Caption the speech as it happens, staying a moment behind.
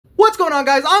What's going on,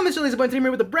 guys? I'm Mr. Lazy3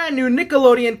 here with a brand new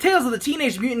Nickelodeon Tales of the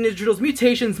Teenage Mutant Ninja Turtles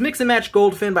Mutations Mix and Match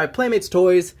Goldfin by Playmates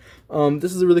Toys.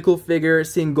 This is a really cool figure.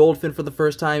 Seeing Goldfin for the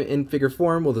first time in figure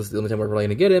form. Well, this is the only time we're probably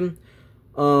gonna get him.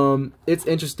 It's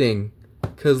interesting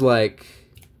because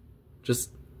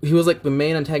he was like the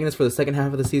main antagonist for the second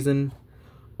half of the season.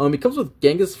 He comes with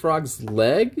Genghis Frog's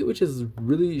leg, which is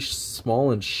really small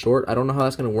and short. I don't know how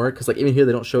that's gonna work because like even here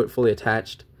they don't show it fully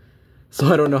attached, so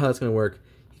I don't know how that's gonna work.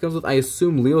 He comes with, I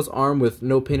assume, Leo's arm with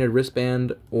no painted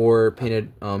wristband or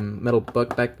painted metal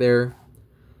buck back there.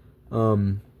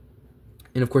 And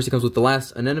of course he comes with the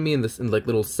last anemone in this like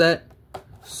little set.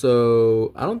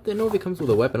 So I don't know if he comes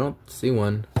with a weapon. I don't see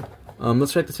one.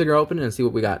 Let's check this figure open and see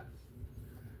what we got.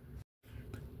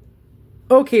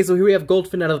 Okay, so here we have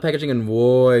Goldfin out of the packaging, and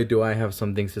boy, do I have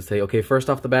some things to say. Okay,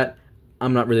 first off the bat,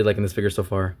 I'm not really liking this figure so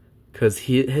far because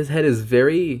his head is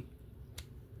very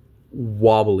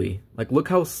wobbly. Like, look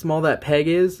how small that peg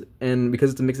is, and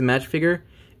because it's a mix and match figure,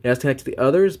 it has to connect to the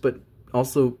others, but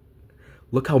also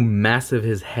look how massive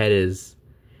his head is.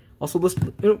 Also, let's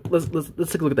take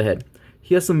a look at the head.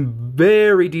 He has some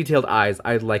very detailed eyes.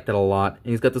 I like that a lot.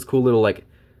 And he's got this cool little like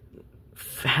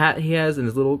hat he has and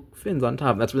his little fins on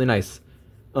top. That's really nice.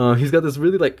 He's got this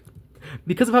really like,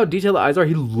 because of how detailed the eyes are,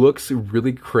 he looks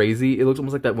really crazy. It looks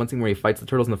almost like that one scene where he fights the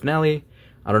turtles in the finale.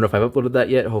 I don't know if I've uploaded that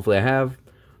yet. Hopefully I have.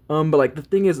 But like the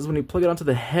thing is when you plug it onto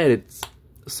the head, it's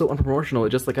so unproportional. It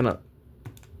just like kind of,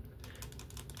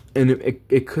 and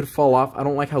it could fall off. I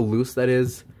don't like how loose that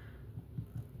is.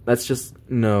 That's just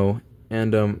no.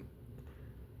 And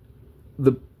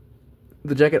the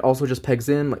jacket also just pegs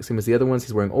in, like same as the other ones.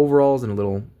 He's wearing overalls and a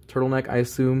little turtleneck, I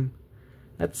assume.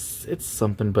 It's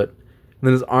something, but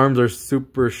then his arms are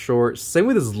super short. Same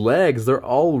with his legs; they're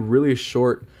all really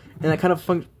short, and that kind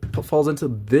of falls into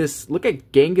this. Look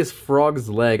at Genghis Frog's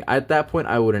leg. At that point,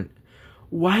 I wouldn't.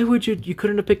 Why would you? You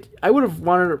couldn't have picked. I would have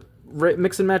wanted to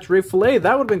mix and match Ray Fillet.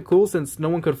 That would have been cool since no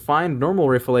one could find normal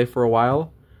Ray Fillet for a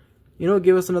while. You know,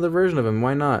 give us another version of him.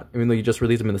 Why not? Even though you just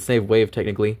released him in the same wave,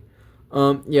 technically.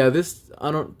 Yeah, this I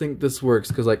don't think this works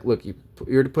because like, look,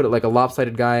 you're to put it like a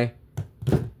lopsided guy.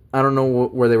 I don't know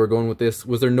where they were going with this.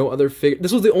 Was there no other figure?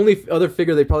 This was the only other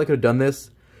figure they probably could have done this,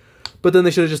 but then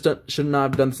they should not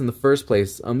have done this in the first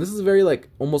place. This is a very like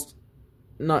almost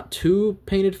not too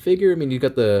painted figure. I mean, you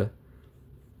got the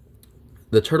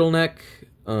turtleneck,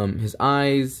 his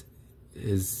eyes,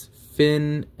 his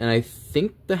fin, and I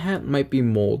think the hat might be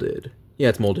molded. Yeah,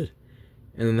 it's molded,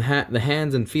 and then the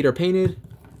hands and feet are painted.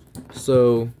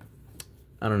 So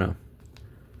I don't know.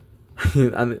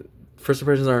 First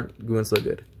impressions aren't going so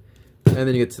good. And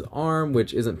then you get to the arm,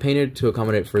 which isn't painted to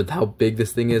accommodate for how big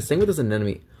this thing is. Same with this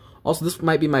anemone. Also, this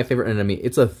might be my favorite anemone.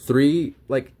 It's a 3,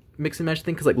 like, mix and match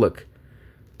thing. Because, like, look.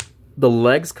 The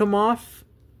legs come off.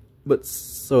 But,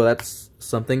 so that's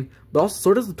something. But also,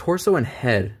 so does the torso and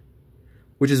head.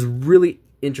 Which is really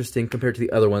interesting compared to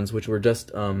the other ones. Which were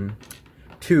just,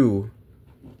 2.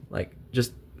 Like,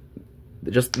 just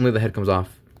only the head comes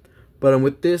off. But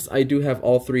with this, I do have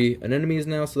all 3 anemones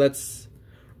now. So that's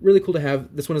really cool to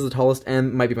have. This one is the tallest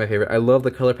and might be my favorite. I love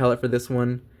the color palette for this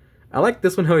one. I like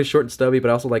this one how he's short and stubby, but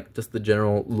I also like just the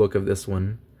general look of this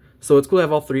one. So it's cool to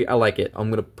have all 3. I like it. I'm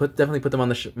gonna definitely put them on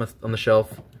the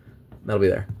shelf. That'll be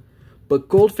there. But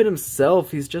Goldfin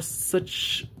himself, he's just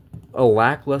such a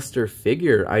lackluster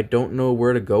figure. I don't know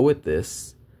where to go with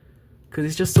this because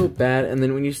he's just so bad. And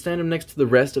then when you stand him next to the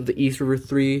rest of the East River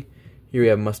 3, here we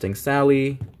have Mustang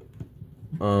Sally.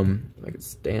 I could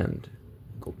stand.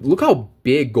 Look how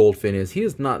big Goldfin is. He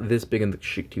is not this big in the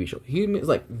TV show. He is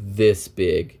like this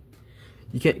big.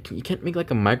 You can't make like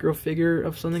a micro figure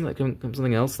of something, like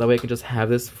something else. That way I can just have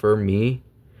this for me.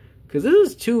 Because this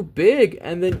is too big.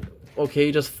 And then, okay,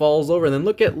 he just falls over. And then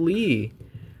look at Lee.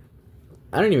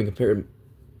 I don't even compare him.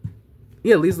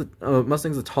 Yeah, Lee's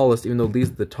Mustang's the tallest, even though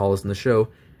Lee's the tallest in the show.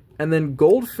 And then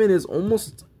Goldfin is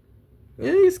almost,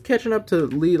 yeah, he's catching up to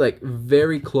Lee like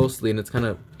very closely, and it's kind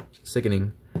of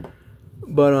sickening.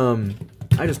 But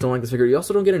I just don't like this figure. You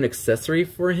also don't get an accessory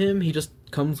for him. He just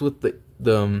comes with the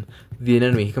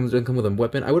anemone. He doesn't come with a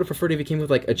weapon. I would have preferred if he came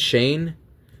with like a chain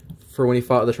for when he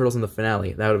fought the turtles in the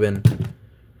finale. That would have been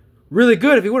really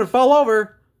good if he wouldn't fall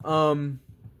over.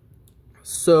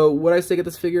 So would I say get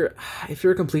this figure? If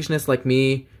you're a completionist like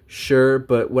me, sure.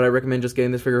 But would I recommend just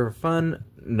getting this figure for fun?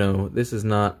 No, this is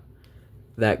not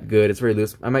that good. It's very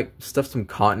loose. I might stuff some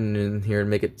cotton in here and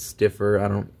make it stiffer. I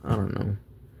don't know.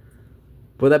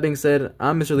 But with that being said,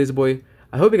 I'm Mr. Lazy3.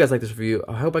 I hope you guys like this review.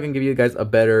 I hope I can give you guys a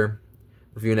better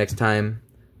review next time.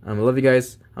 I love you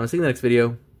guys. I'm gonna see you in the next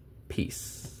video.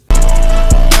 Peace.